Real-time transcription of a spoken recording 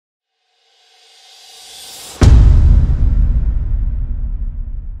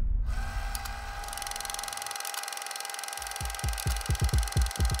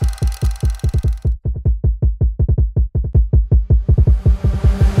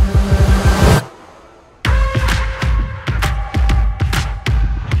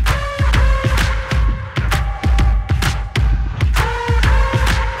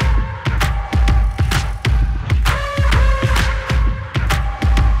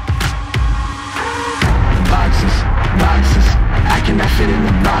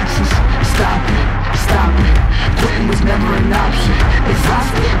toxic. Stop it, stop it. Quitting was never an option.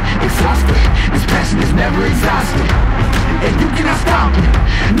 Exhausted, exhausted. This passion is never exhausted. And you cannot stop it.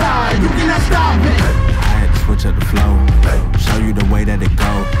 Nah, you cannot stop it. I had to switch up the flow, show you the way that it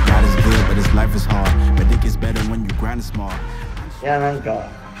go. God is good, but His life is hard. But it gets better when you grind it small. いや、なんか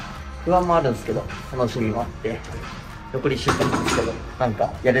不安もあるんですけど、楽しみもあって、残り1週間なんですけど、なん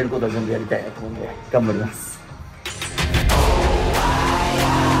かやれることは全部やりたいなと思うんで頑張ります。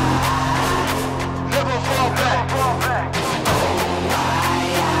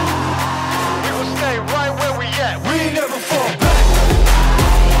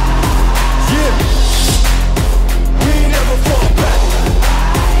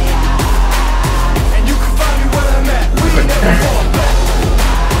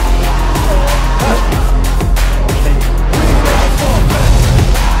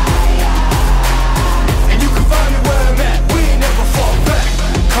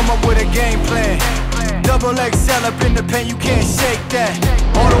XL up in the pen, you can't shake that.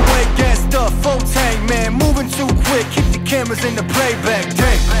 All the way gassed up, full tank, man, moving too quick. Keep the cameras in the playback.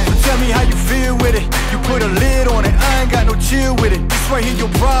 Dang, so tell me how you feel with it. You put a lid on it, I ain't got no chill with it. This right here your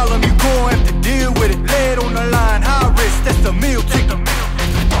problem, you gon' have to deal with it. Lay it on the line, high risk, that's the meal ticket.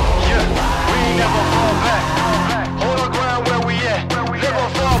 Yeah, we ain't never fall back. Hold our ground where we at, never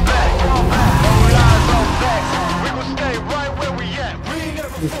fall back. No lies, no facts, we gon' stay right where we at. We ain't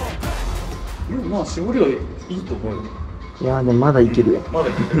never fall back. まあ絞りはいいと思うよ。いやーでもまだいけるよ。まだ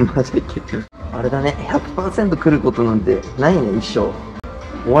いける。まだいける。あれだね、100% 来ることなんてないね、一生。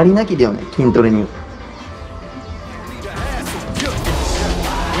終わりなきだよね、筋トレに。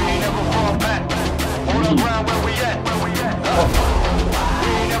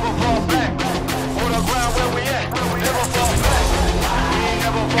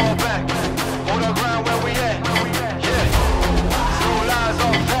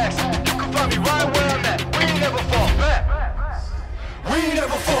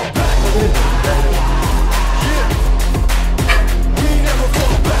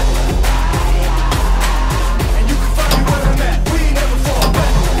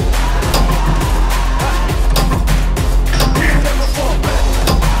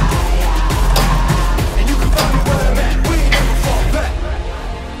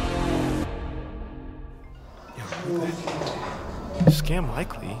Scam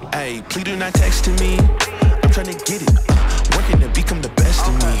likely. Hey, please do not text to me. I'm trying to get it, working to become the best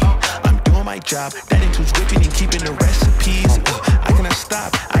of me. I'm doing my job, that includes whipping and keeping the recipes. I cannot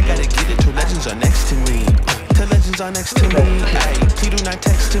stop, I gotta get it till legends are next to me. Till legends are next to me. Hey, please do not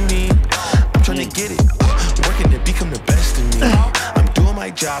text to me. I'm trying to get it, working to become the best of me. I'm doing my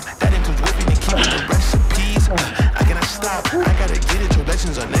job, that includes whipping and keeping the recipes. I cannot stop, I gotta get it till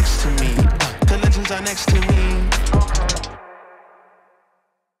legends are next to me. Till legends are next to me.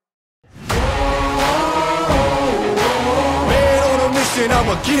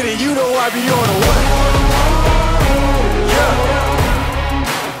 I'ma get it, you know I be on the way. Yeah,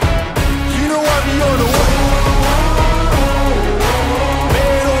 you know I be on the way.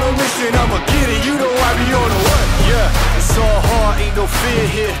 Man on a mission, I'ma get it, you know I be on the way. Yeah, it's all hard, ain't no fear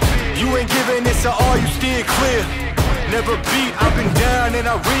here. You ain't giving this at all, you steer clear. Never beat, I've been down and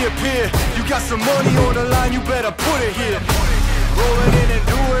I reappear. You got some money on the line, you better put it here. Rolling in and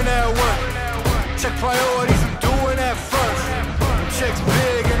doing that work. Check priorities, I'm doing that first. Check's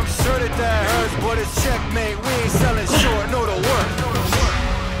big and I'm sure that hurts, but it's checkmate, we ain't selling short, no the work.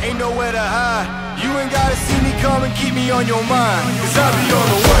 Ain't nowhere to hide, you ain't gotta see me come and keep me on your mind, cause I be on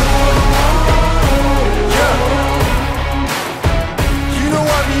the way. Yeah, you know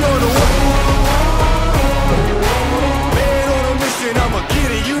I be on the way. Man on a mission, I'ma get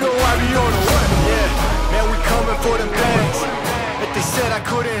it, you know I be on the way. Yeah, man we coming for them bags that they said I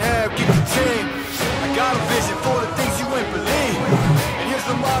couldn't have, get the team. I got a vision for the things you ain't believe. And here's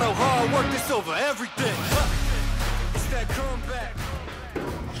the motto, hard work this over everything. It's that comeback.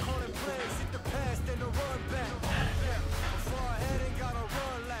 Calling plays, hit the past and the run back. Far ahead ain't gotta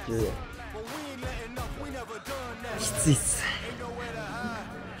run last. But we ain't letting up, we never done that. Ain't nowhere to hide.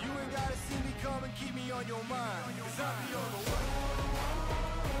 You ain't gotta see me come and keep me on your mind. Cause I be on the way.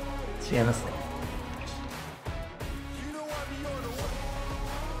 違いますね。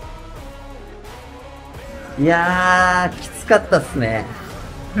いやー、きつかったっすね。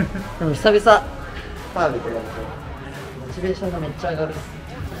でも久々サーブでやるとモチベーションがめっちゃ上がるっす。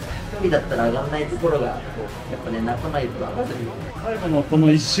一人だったら上がらないところがやっぱね、仲間いると上がる。最後のこの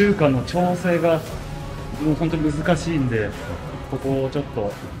1週間の調整がもう本当に難しいんで、ここをちょっ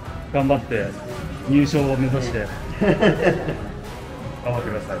と頑張って入賞を目指して頑張って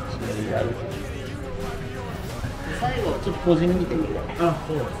ください。最後ちょっとポジ見てみるわ。あ、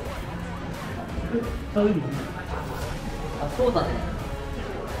そうです。食べるの？あ、そうだね。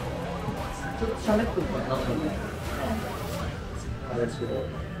ちょっと喋ってるかなと思って。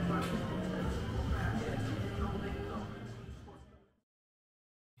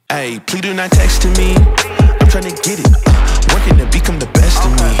Hey, please do not text to me. I'm trying to get it, working to become the best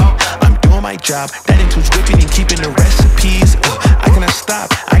of me. I'm doing my job, that includes whipping and keeping the recipes. I cannot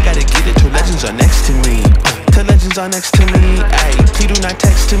stop, I gotta get it till legends are next to me. Till legends are next to me. Hey, please do not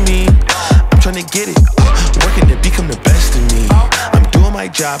text to me. I'm trying to get it, working to become the best of me. I'm doing my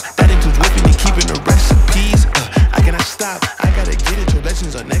job, that includes whipping and keeping the recipes. I cannot stop, I gotta get it till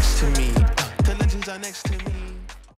legends are next to me. Till legends are next to me.